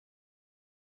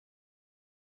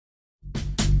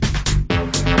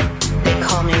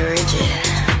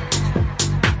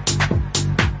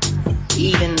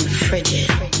frigid.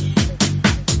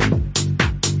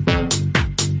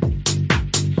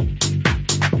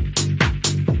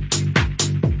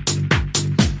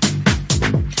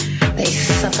 They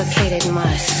suffocated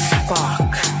my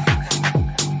spark.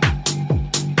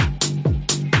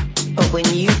 But when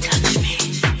you touch me,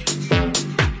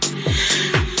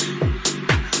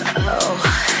 oh,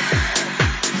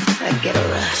 I get a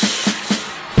rush.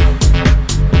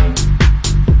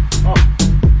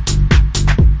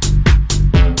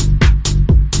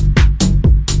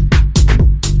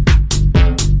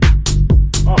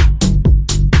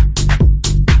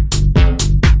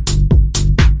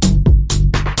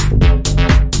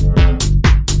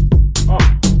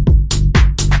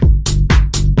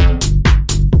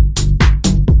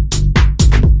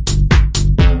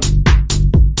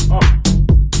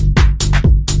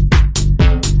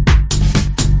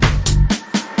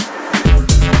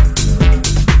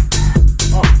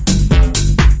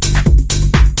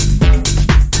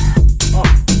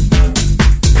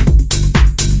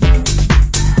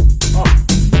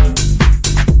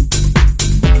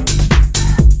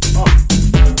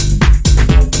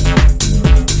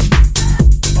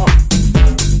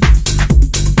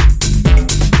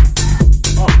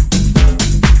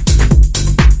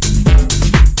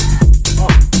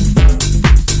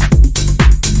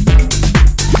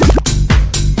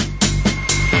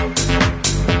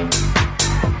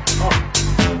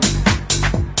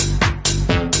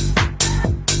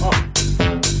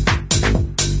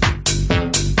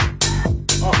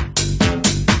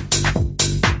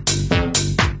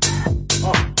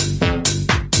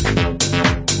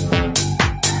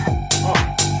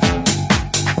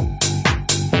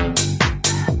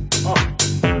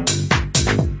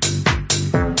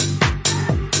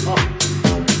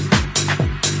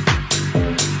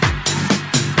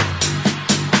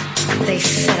 They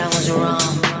said I was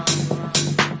wrong,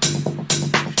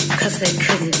 'cause they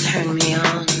couldn't turn me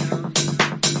on.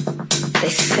 They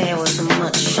say I was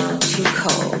much too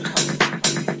cold.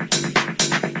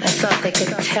 I thought they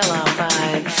could tell our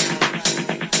vibes.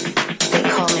 They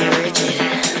call me rigid.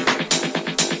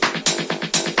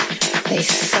 They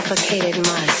suffocated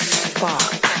my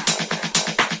spark.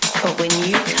 But when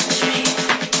you touch me,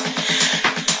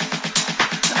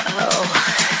 oh,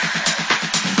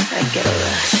 I get a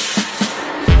rush.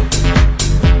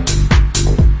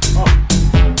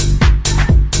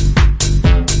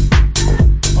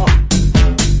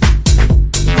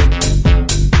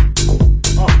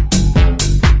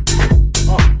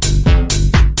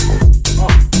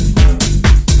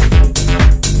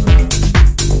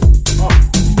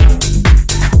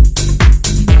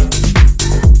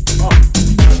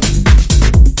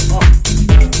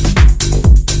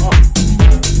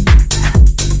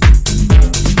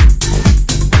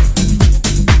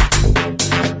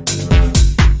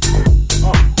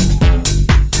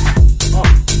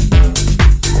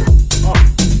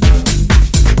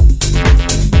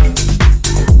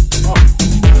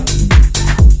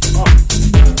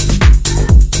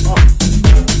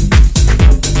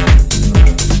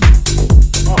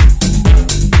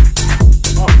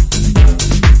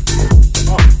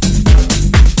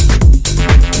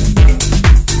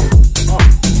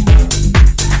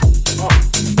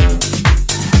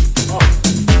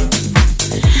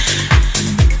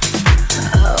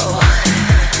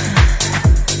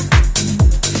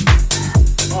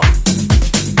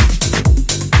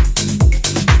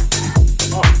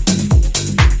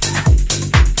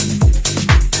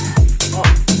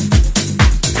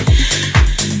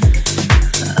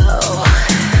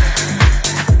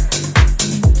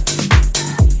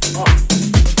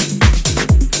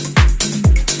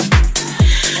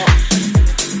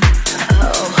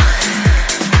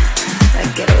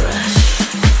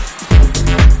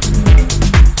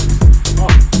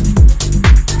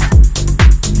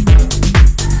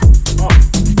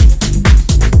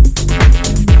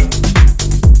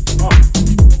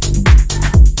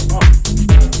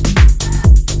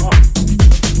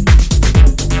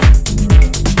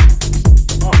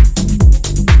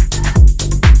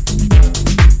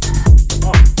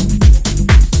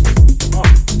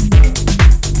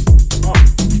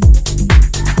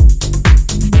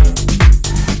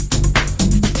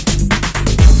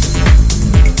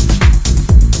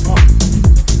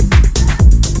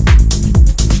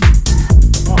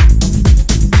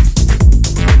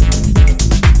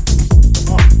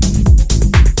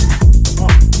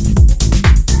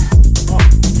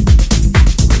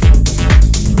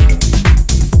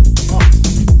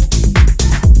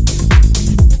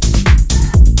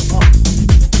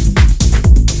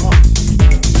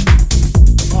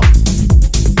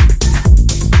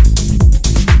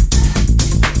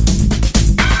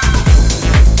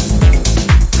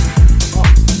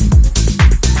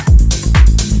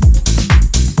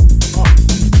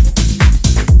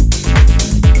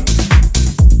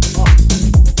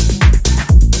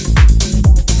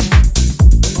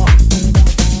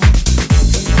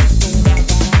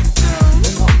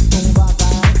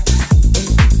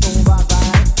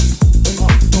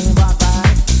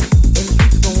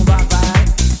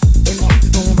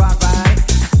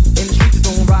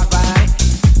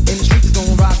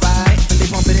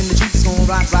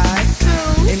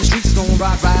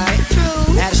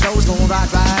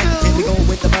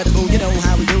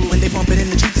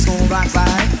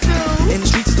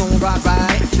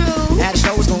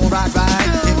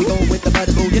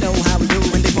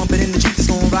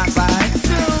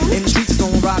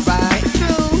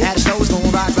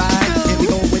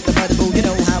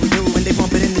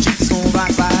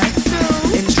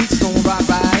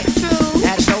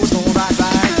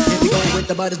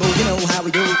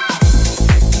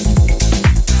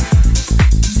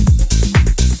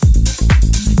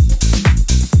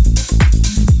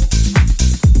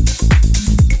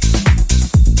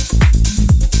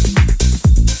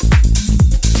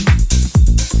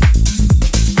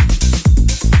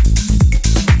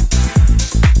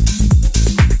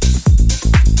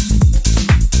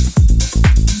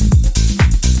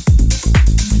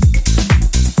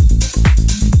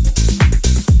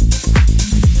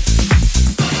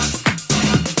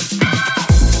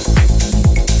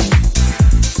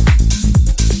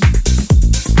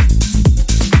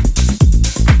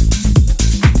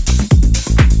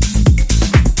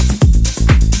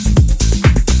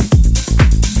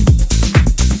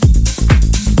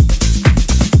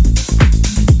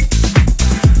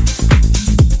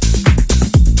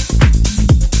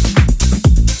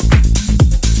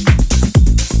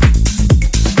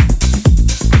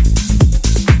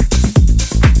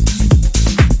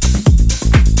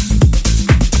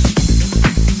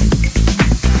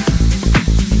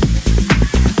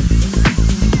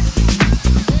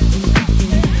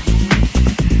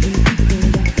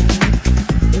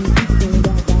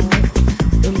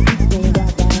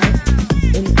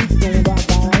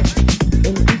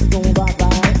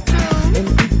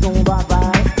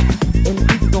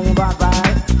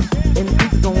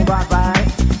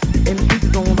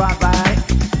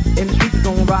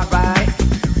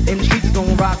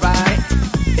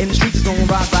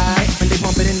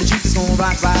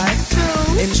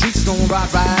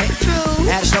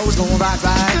 rock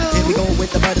right. Here we go with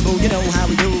the butter boo, you know how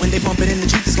we do. When they pump it in the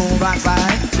streets, it's gon' rock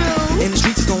right. In the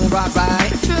streets, it's gon' rock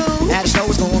right. At the show,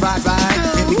 it's gon' rock right.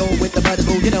 Here we go with the butter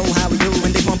boo, you know how we do.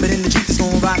 When they pump it in the streets, it's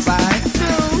gon' rock right.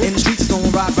 In the streets, it's gon'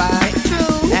 rock right.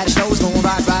 At the show, it's gon'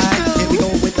 rock right. Here we go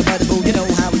with the butter boo, you know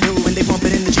how we do. When they pump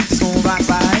it in the streets, it's gon' rock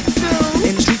right.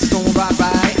 In the streets, it's gon' rock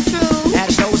right. At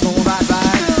the show, it's gon' rock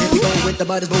right. Here we go with the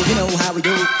butter boo, you know how we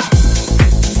do.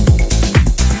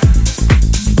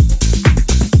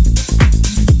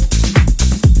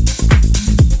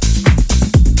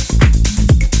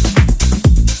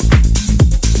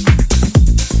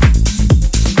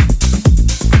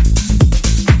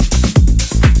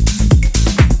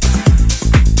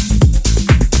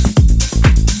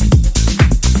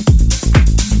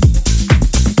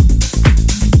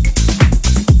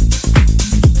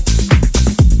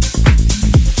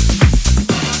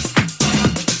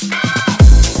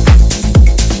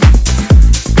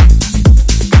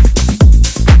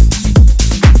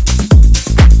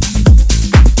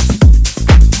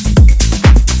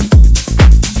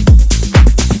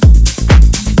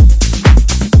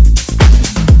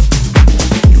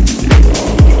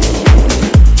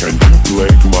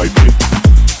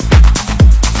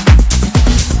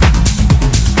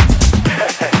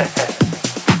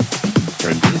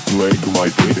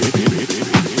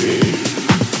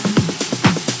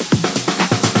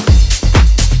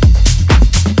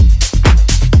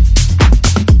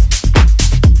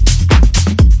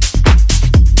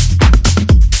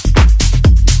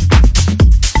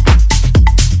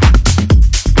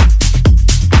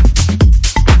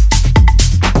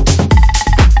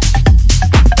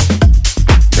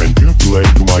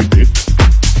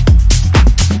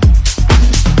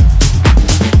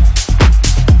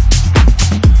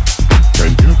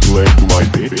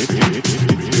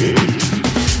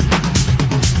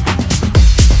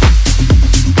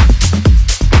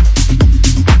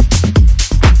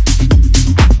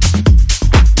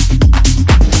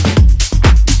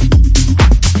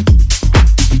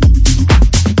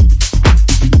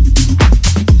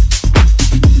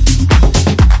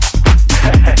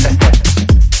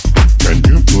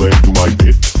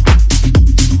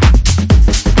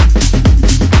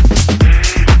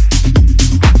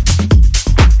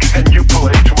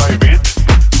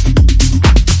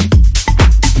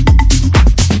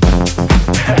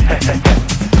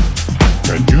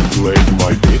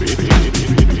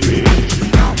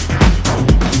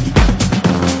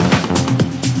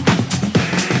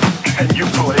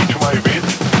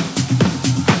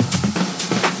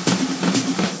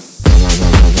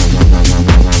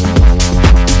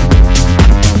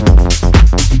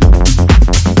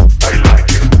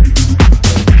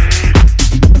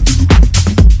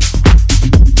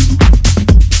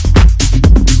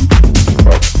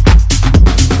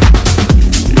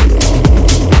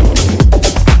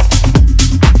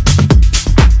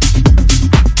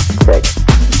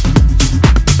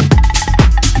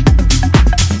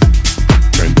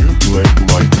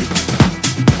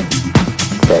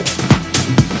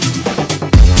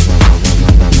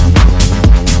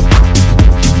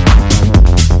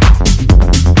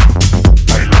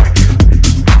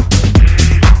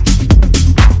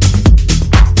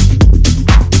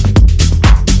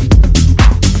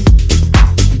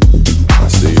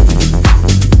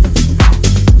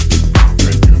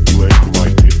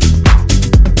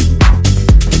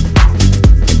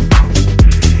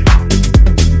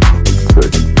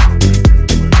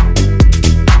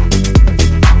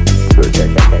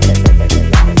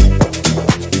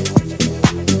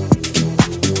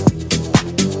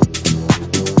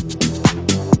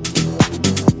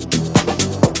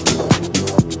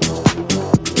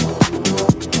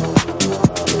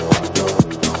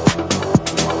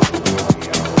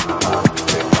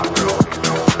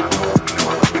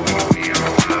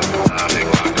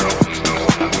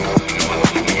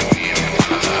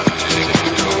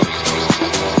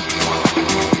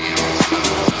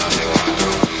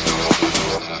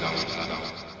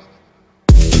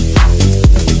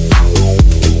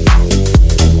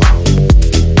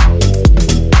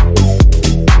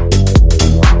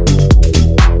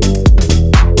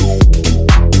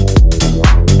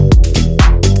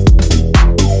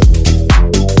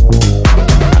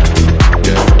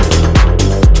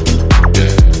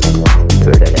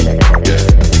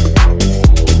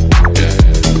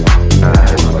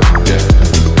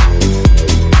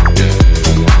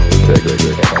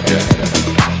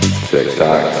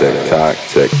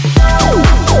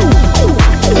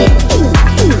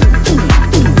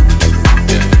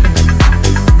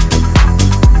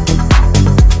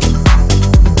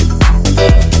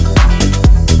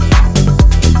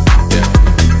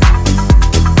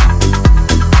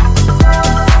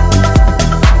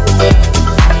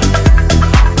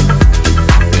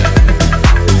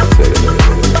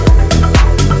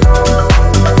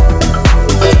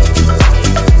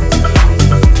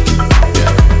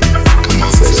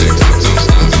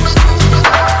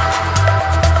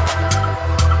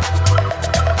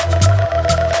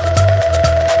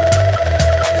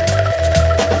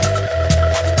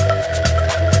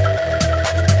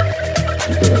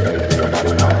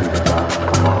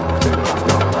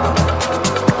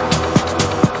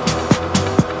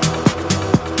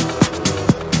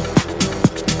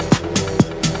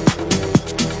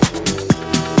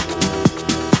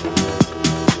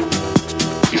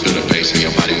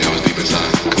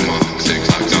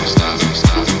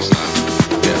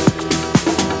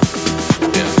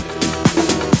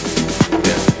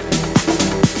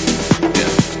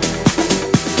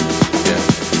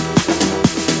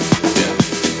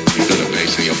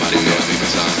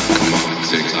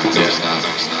 Tick tock, tick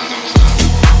tock.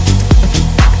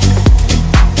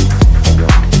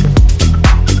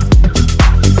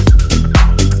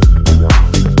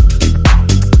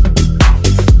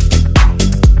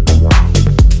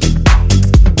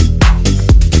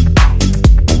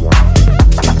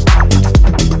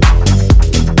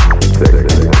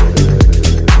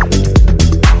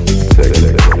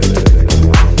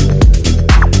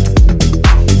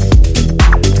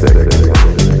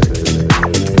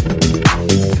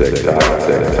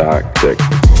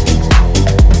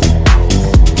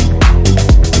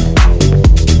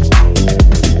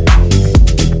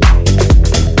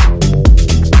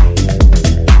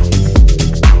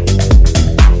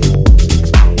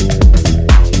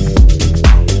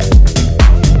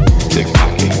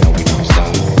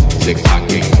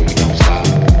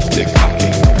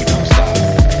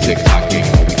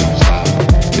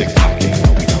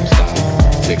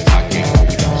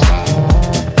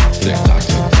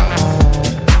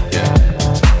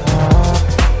 Yeah.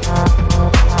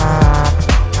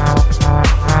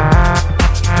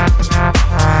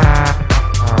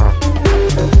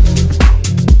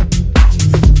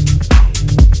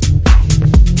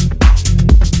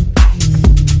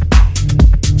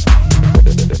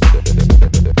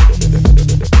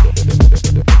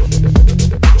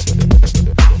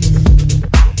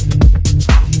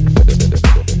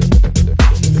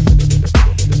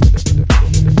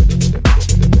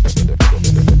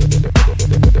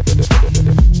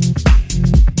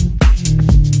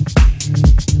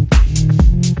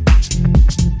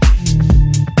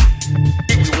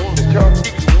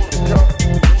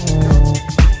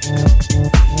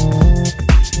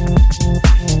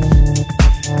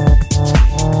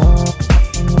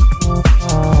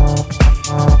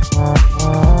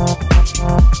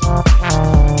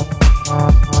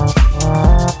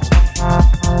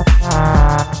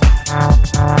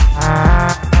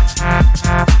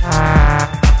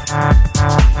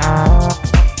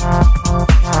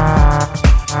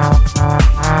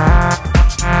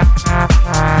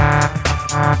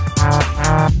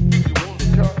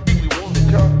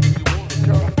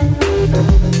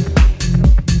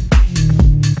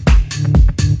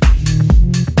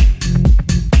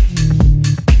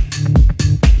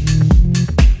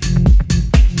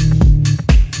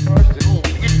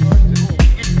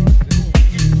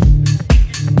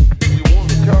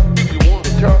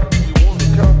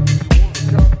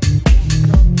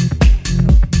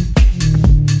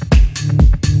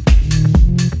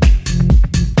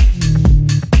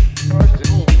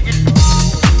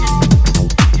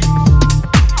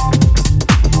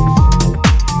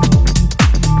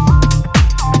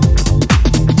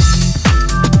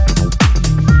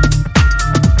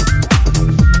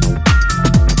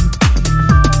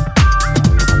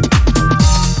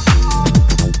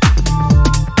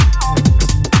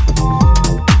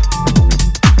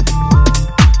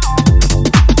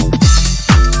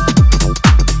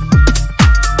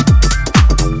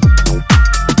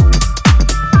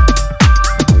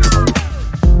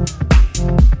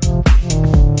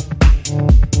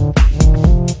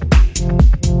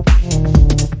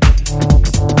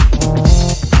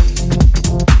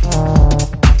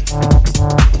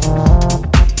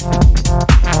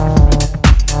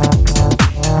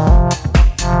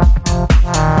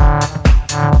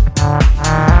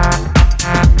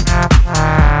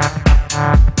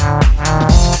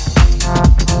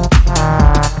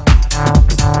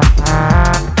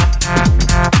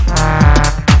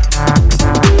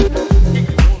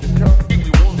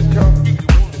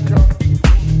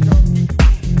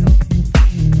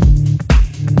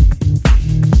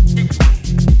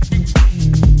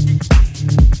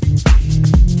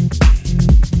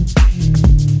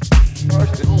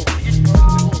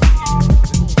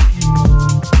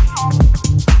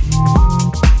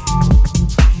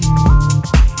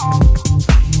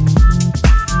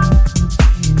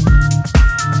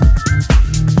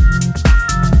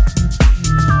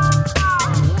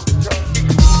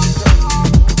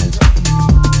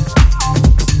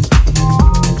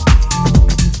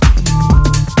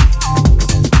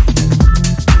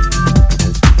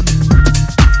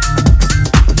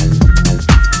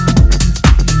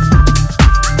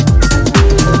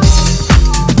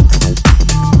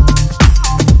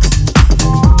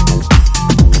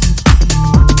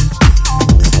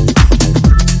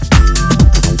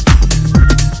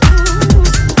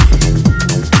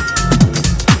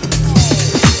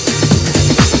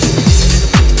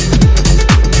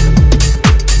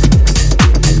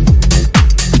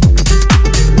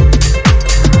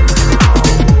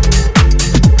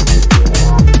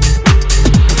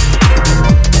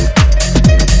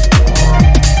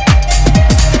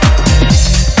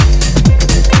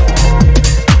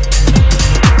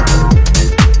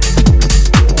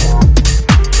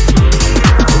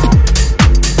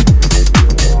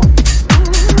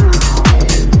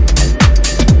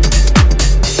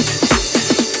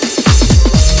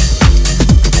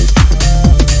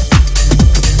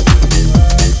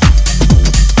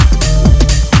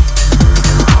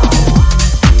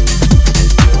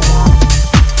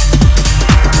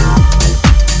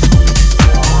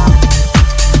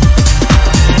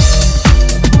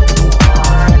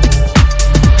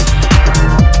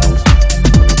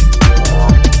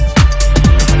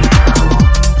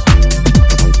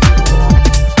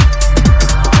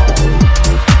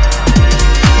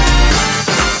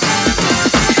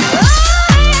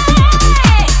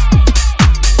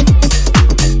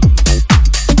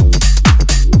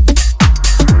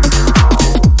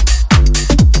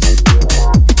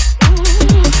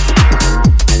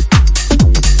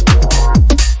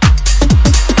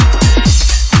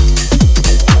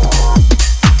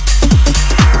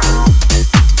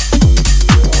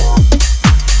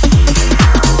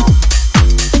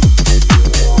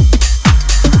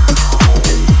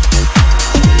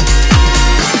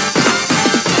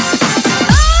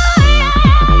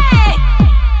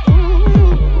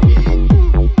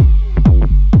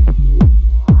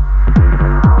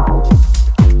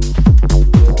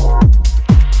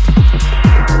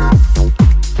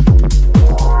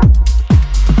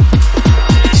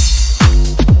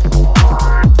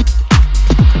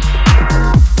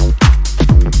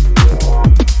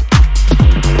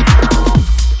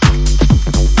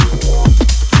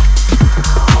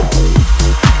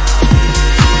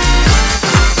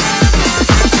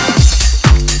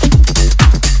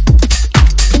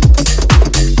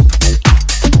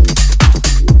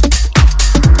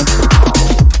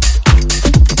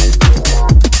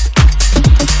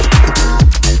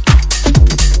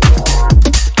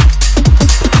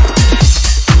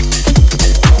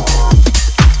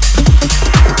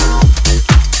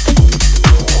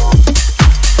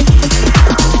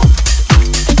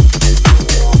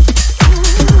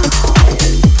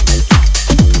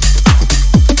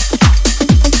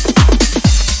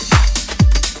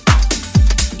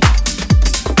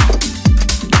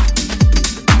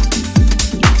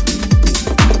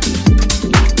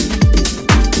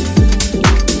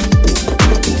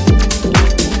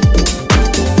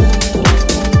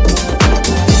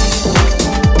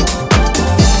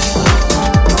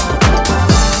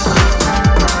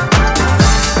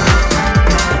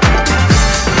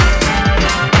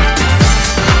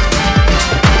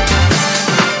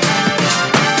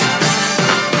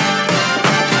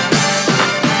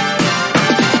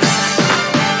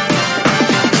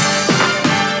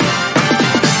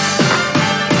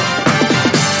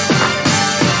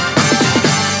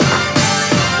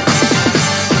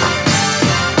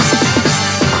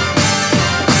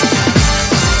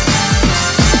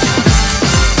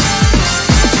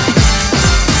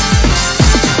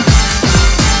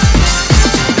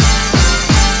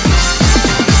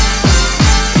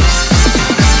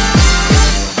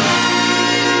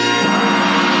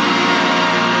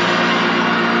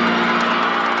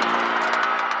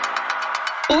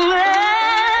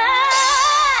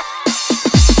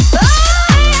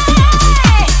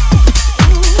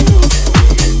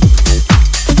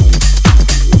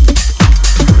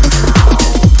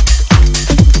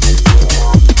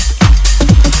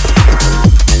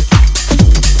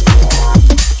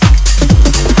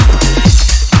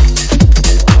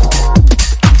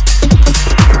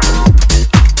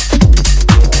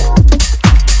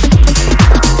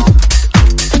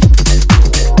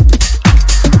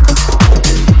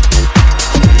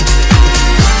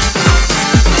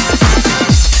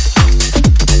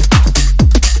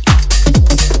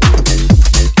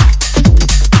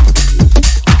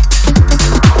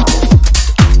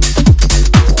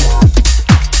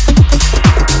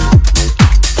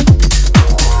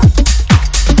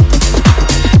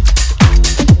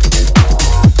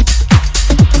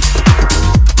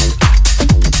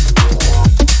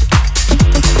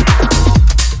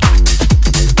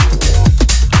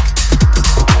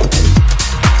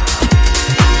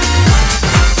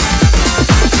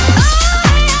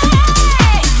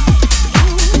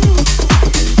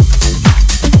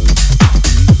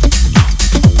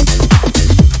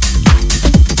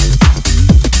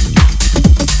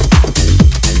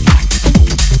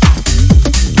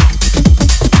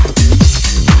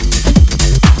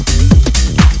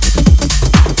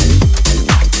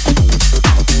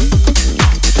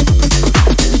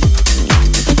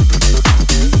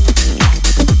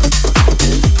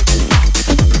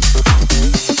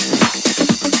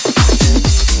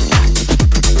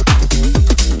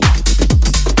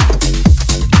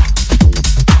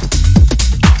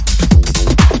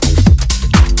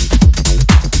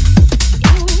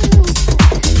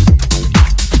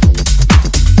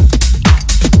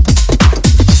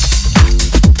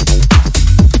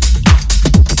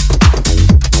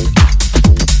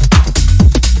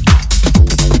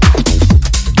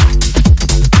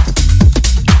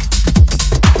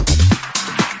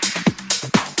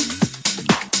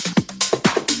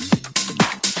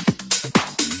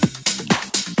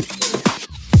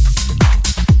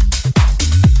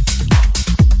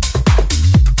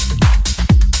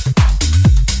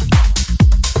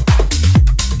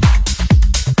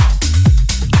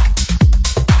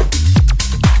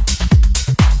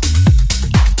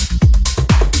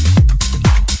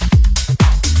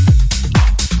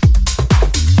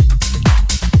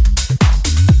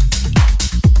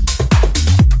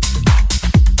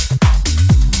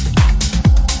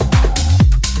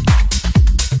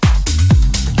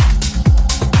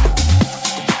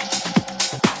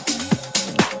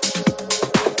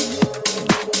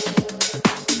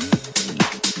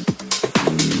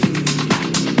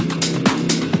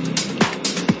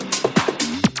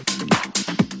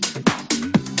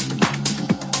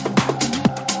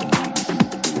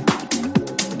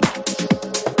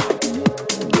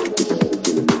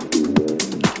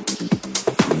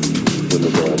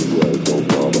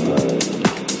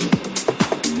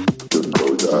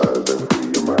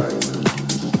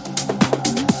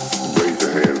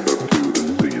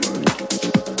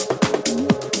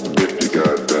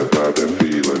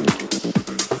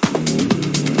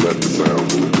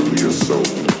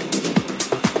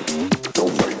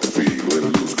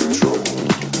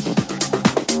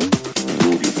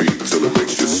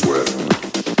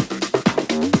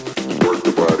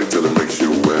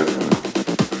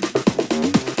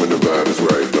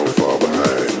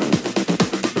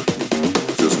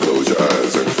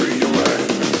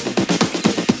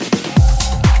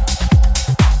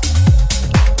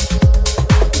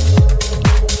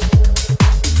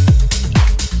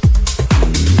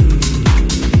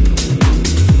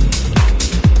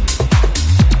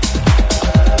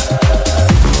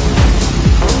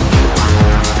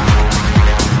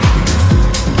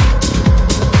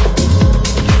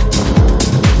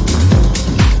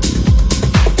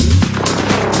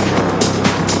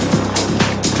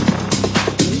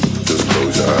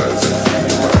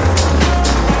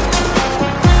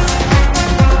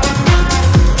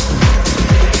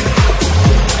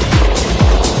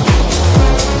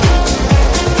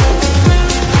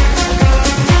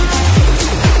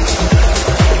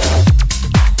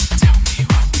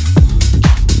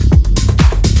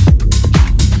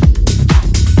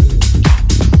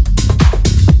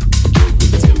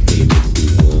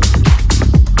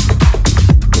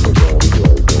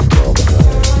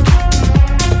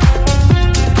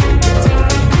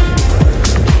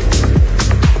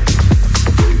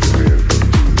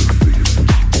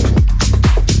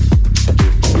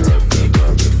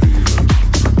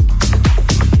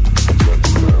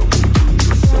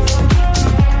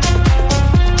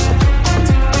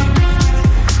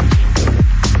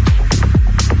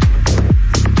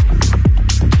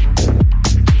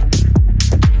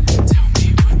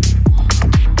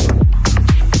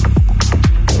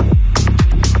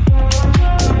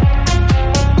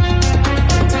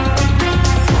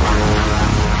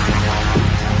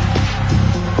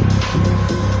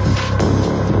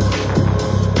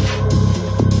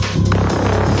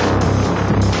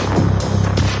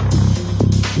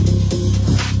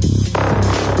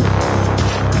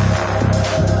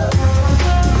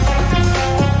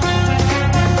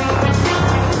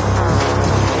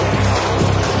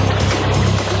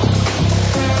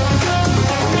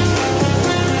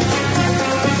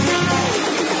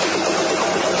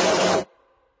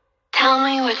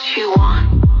 me what you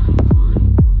want.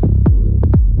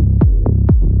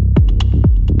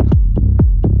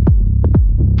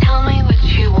 Tell me what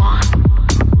you want. Tell me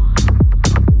what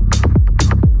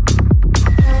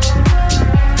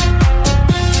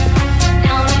you want.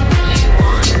 Tell me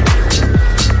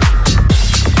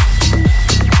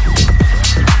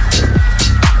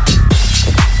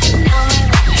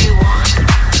what you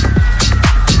want.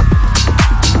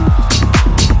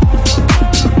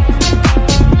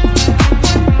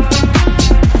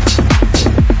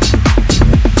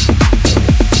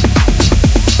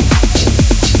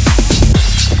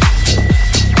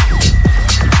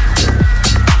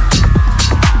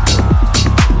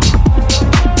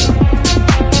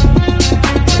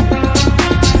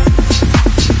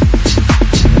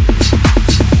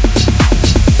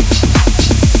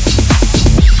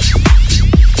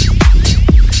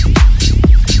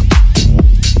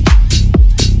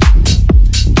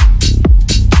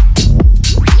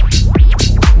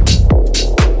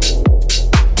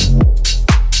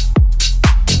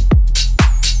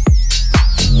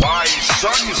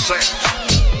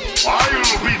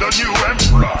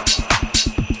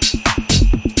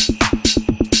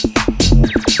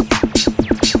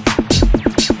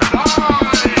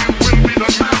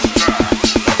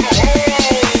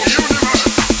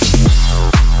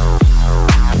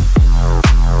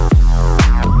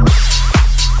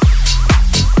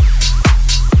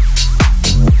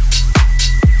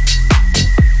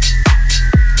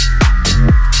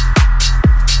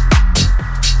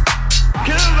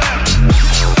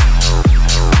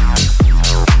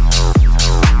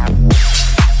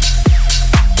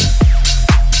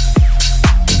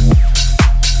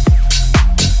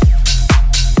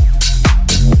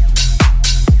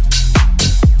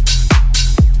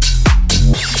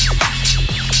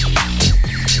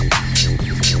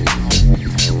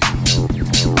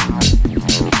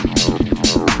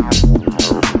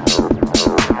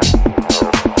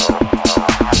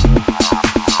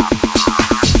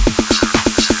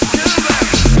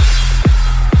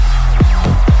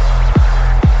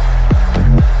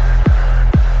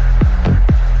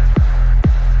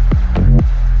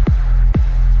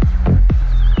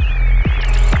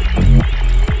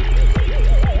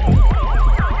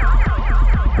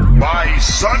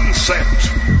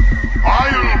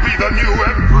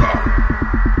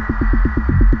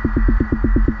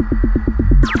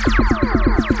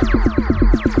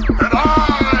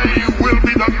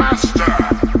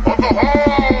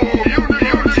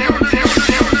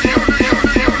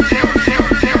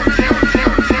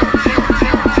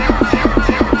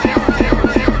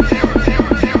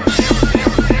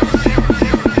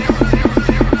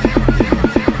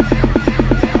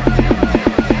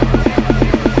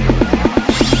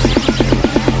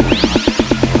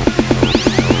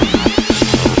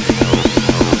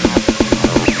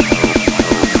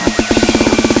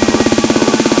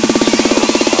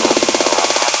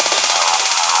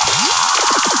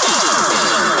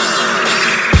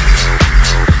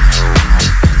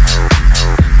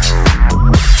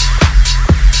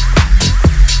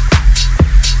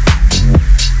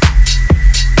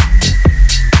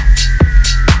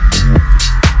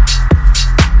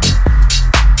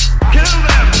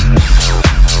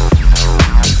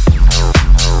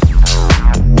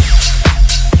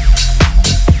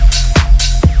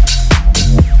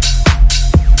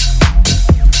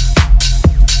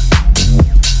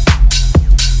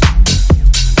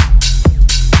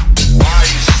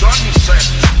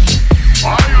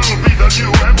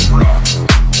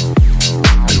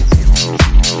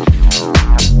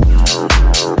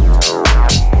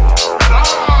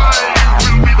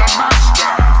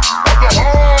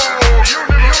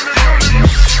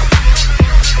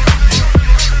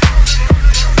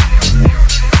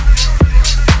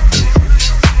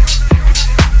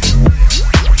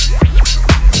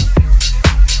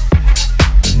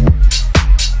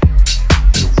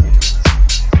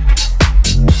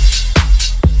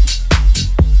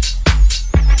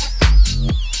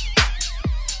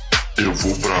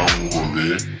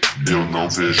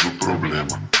 vejo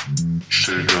problema.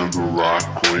 Chegando lá,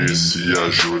 conheci a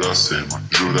Juracema.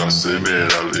 Juracema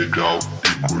era legal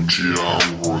e curtia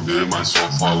um rolê, mas só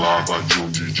falava de um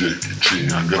DJ que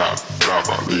tinha grave pra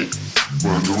valer.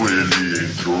 Quando ele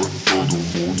entrou, todo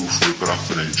mundo foi pra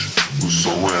frente. O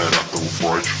som era tão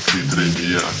forte que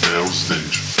tremia até os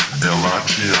dentes. Ela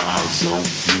tinha razão,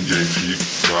 ninguém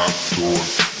fica à toa.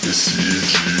 Esse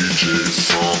DJ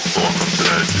só toca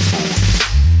track boa.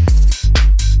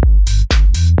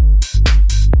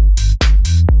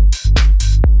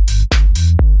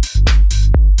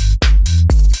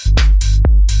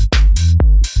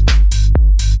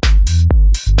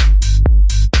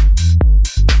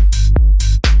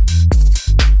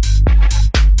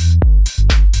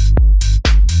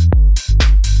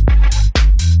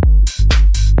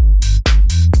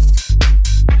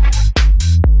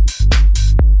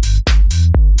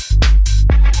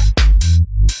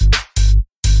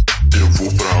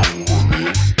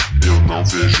 não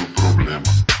vejo problema.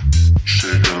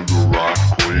 Chegando lá,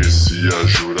 conheci a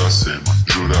Juracema.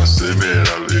 Juracema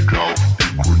era legal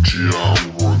e curtia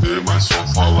um rolê, mas só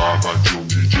falava de um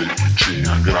DJ que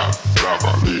tinha grave pra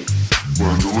valer.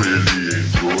 Quando ele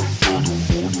entrou, todo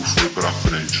mundo foi pra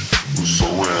frente. O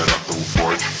som era tão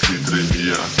forte que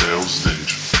tremia até os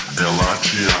dentes. Ela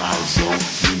tinha razão,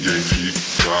 ninguém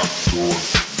fica à toa.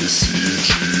 Esse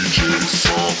DJ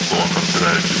só toca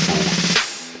track boa.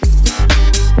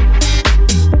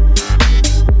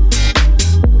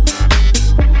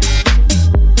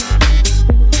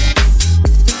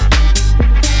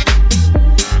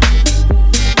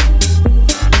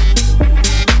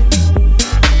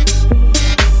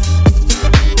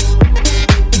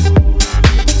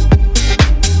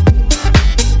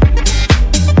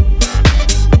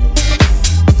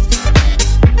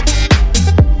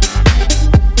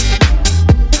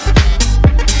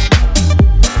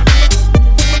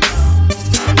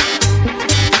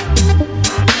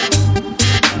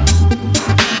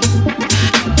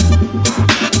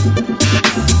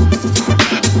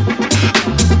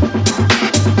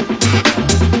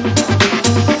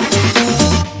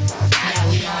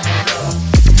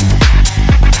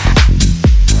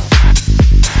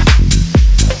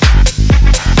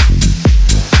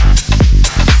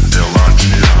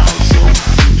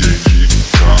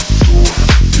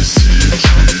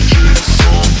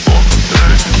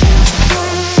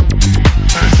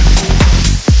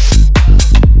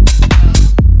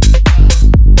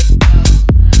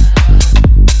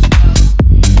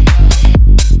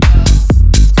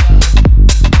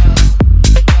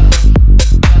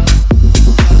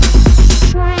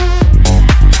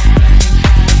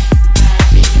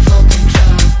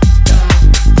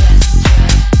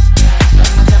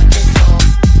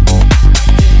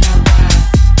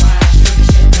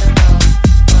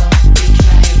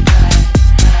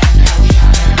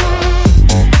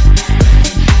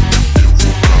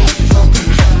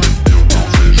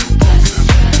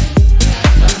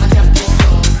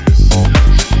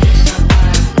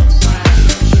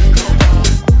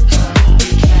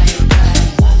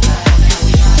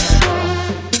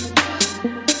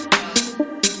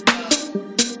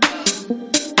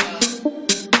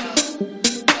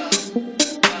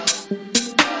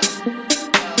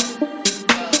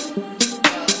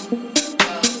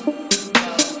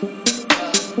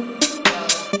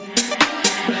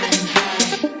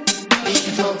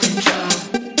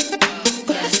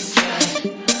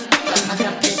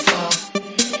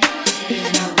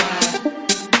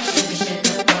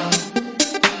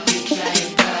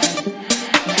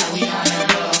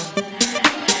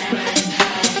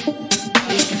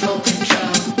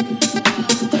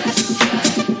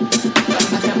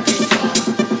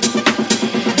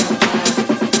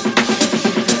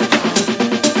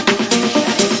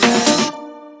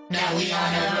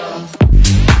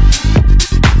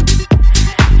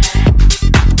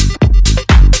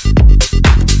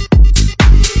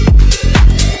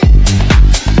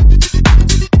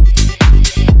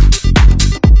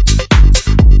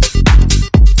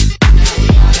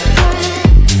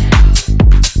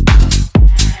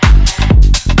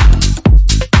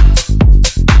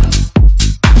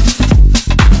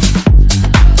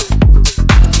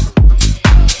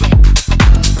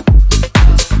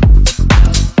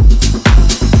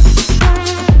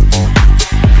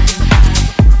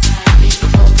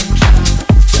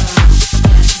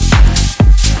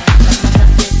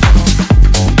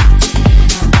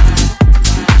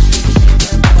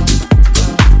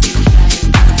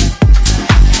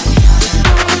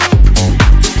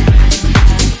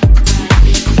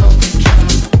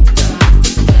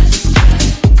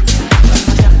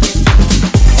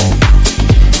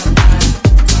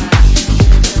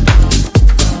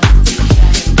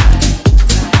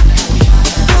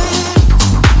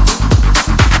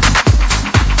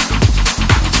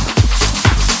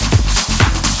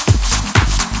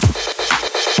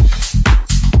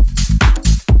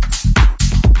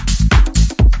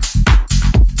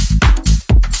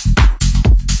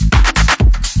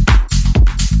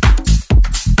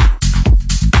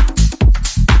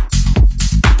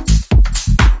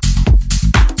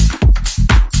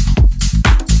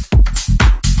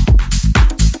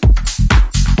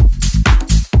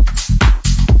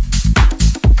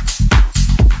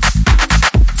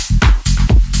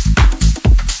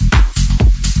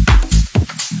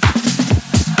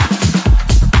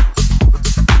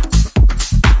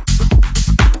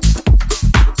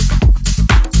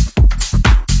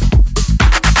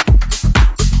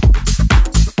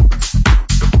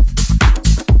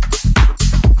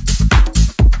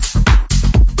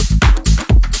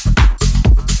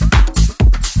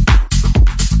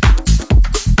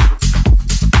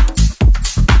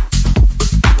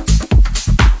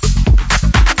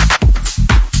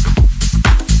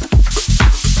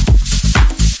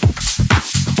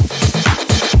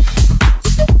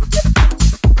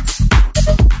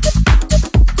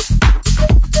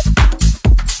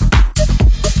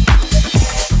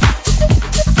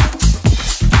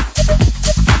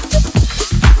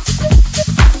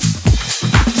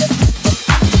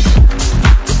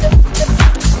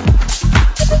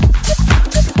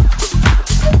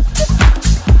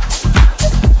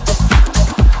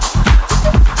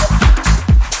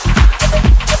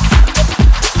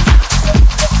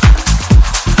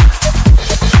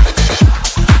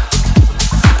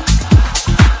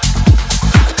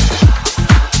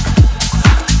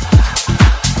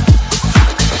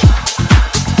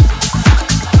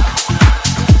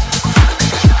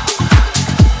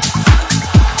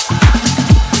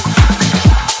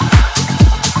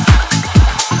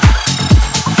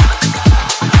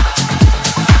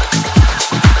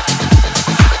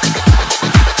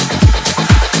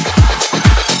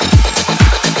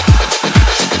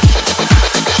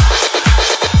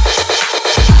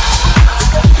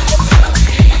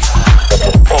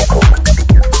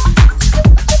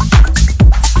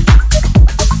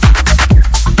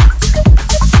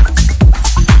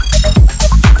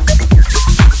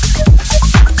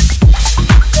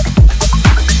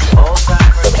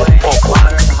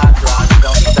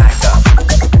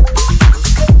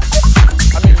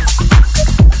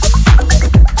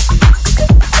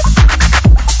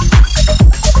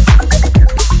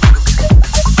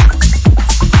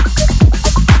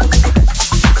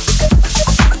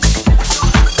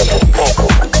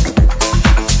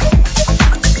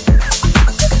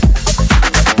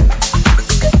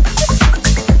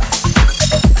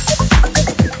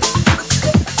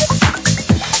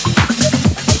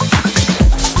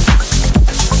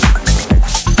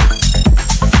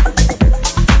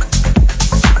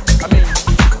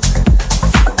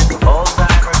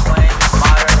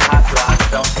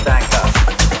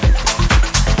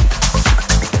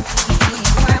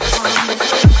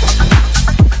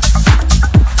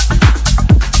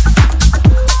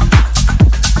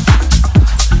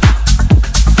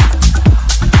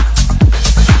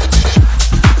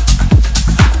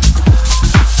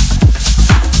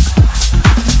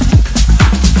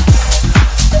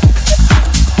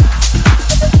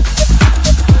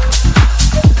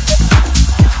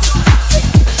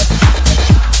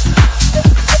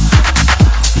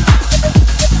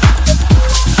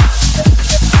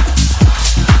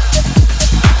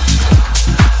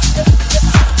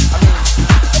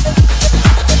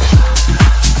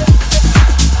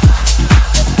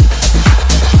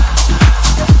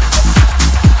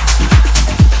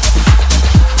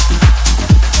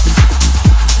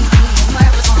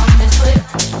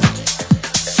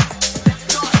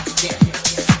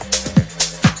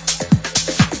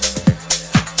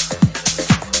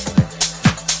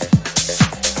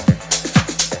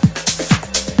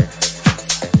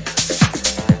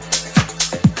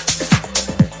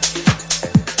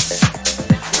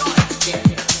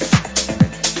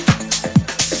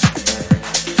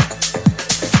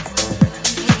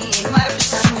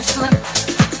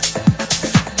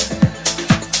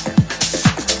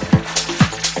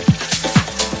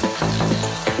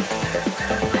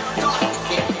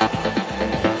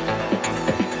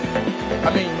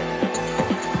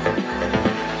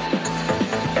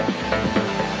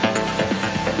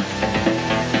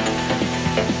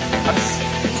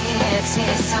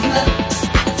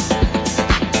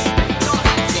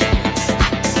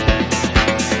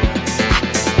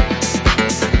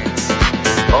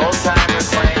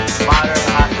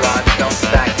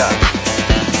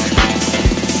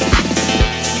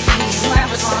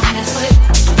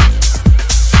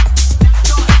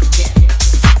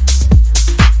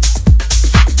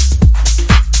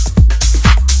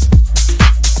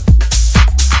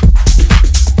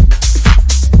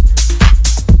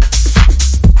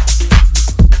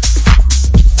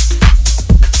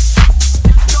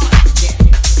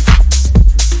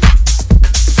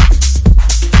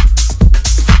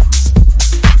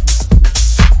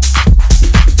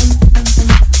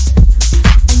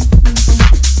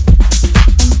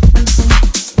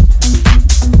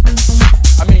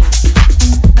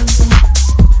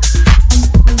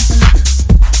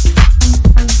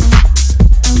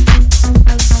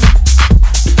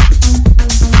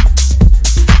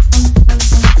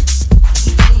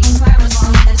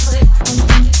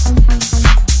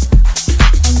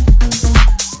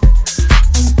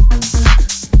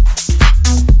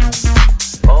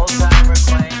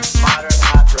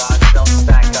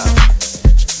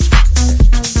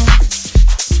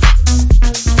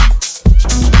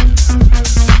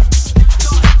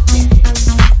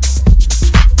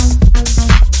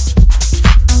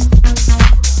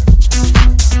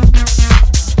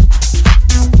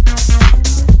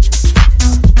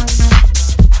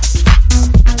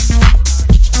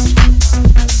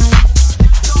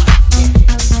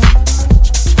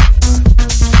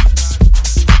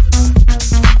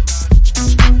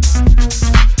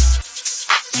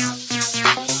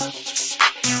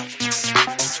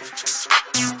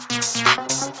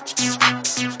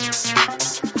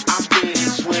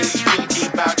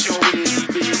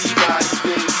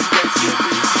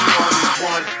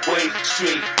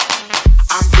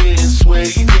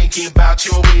 sweaty thinking about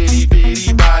your itty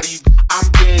bitty body. I'm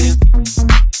getting.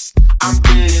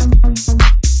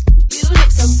 You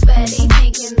look so sweaty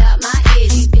thinking about my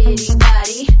itty bitty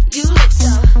body. You look so.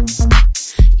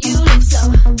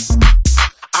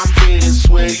 I'm getting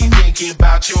sweaty thinking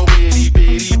about your itty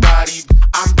bitty body.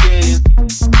 I'm getting.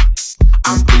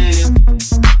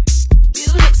 You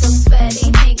look so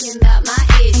sweaty thinking about my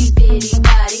itty bitty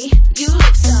body. You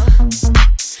look so.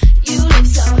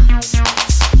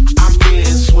 I'm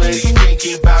getting sweaty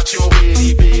thinking about your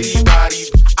itty bitty body.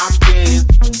 I'm getting.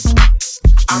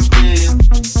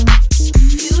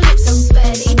 You look so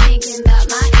sweaty thinking about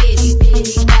my itty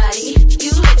bitty body.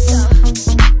 You look so.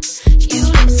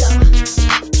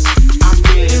 I'm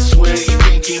getting sweaty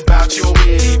thinking about your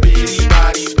itty bitty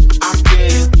body. I'm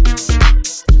getting.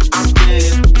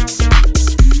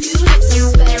 You look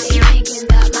so sweaty thinking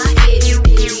about my itty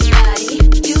bitty body.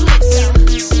 You look so.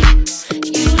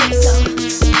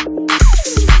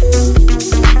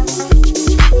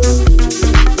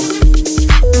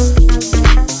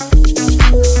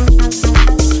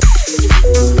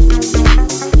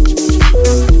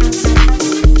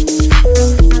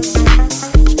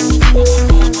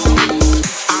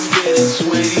 I'm getting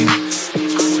sweaty.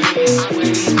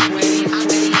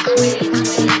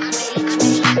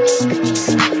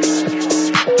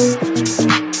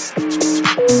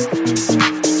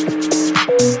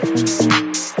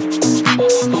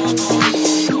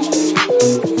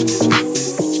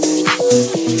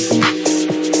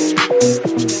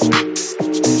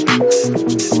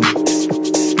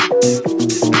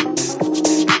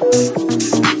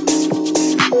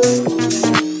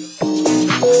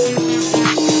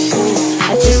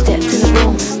 I just stepped in the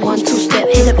room, 1-2 step,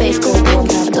 hit a bass, go boom.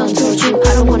 I done told you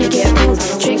I don't wanna get rude.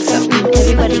 Drink something,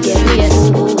 everybody get weird.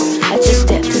 Ooh, I just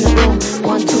stepped in the room,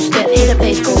 1-2 step, hit a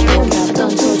bass, go boom. I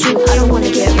done told you I don't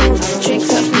wanna get rude. Drink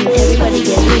something, everybody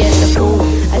get weird. Ooh,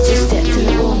 I just stepped in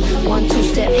the room, 1-2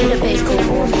 step, hit a bass, go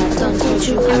boom. I done told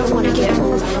you I don't wanna get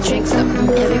rude. Drink something,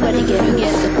 everybody get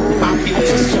weird. Ooh, I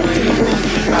just stepped in the room,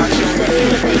 1-2 step,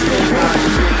 hit a bass, go boom.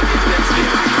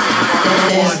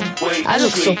 I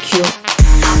look so cute.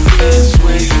 I'm getting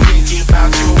sweaty thinking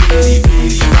about your itty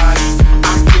bitty body.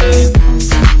 I'm getting.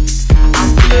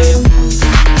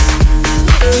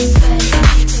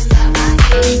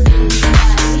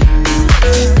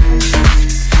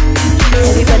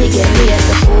 Everybody get me at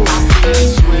the pool. I'm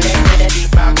getting sweaty thinking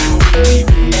about your itty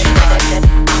bitty body.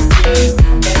 I'm getting.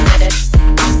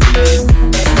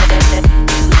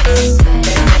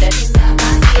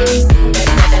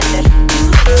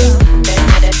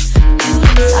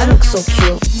 I look so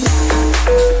cute.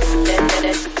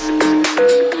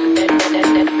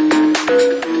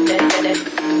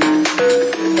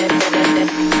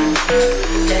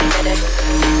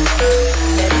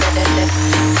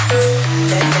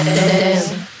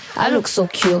 Damn, I look so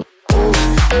cute.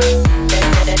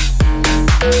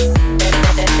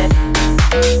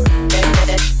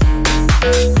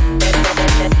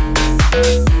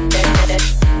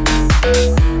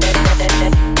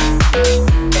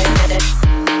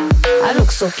 I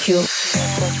look so cute.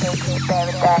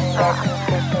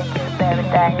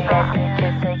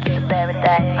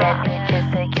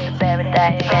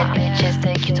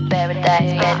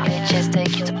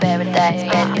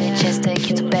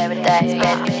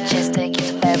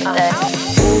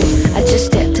 I just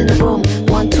stepped in the room,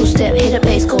 1-2 step, hit a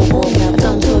bass, go boom. I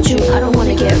done told you I don't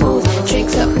wanna get rude. Drink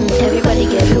something, everybody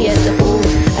get me at the boom.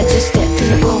 I just stepped in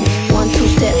the room, 1-2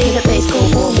 step, hit a bass, go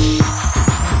boom.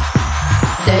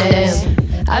 Damn,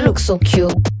 I look so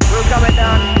cute. We're coming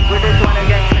down with this one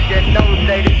again. Just don't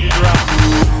say this is wrong.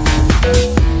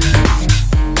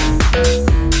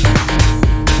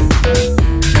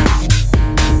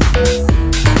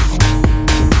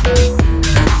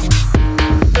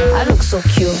 I look so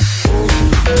cute.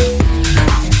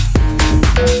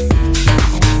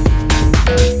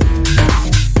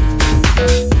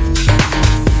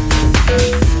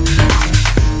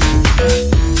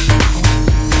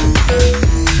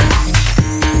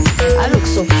 I look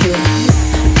so cute.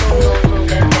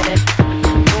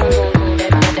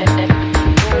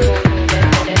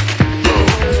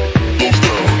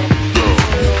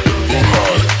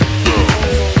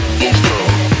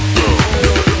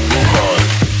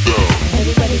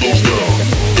 Everybody get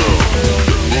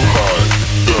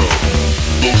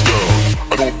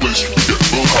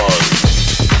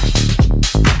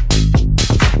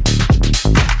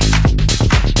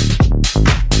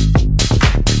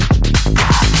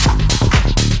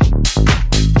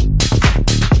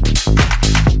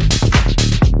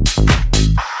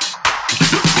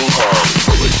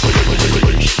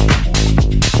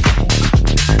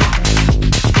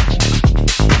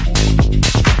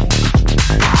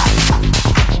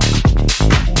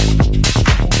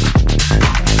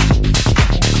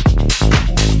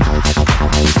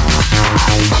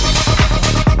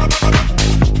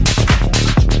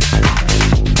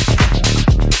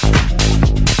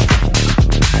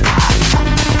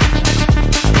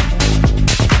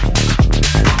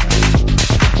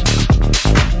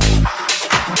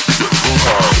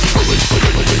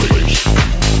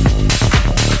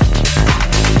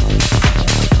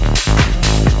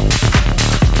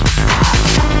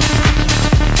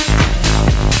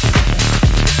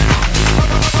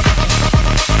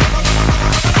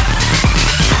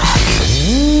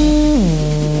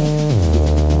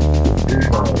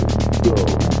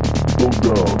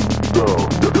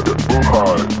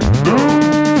heart.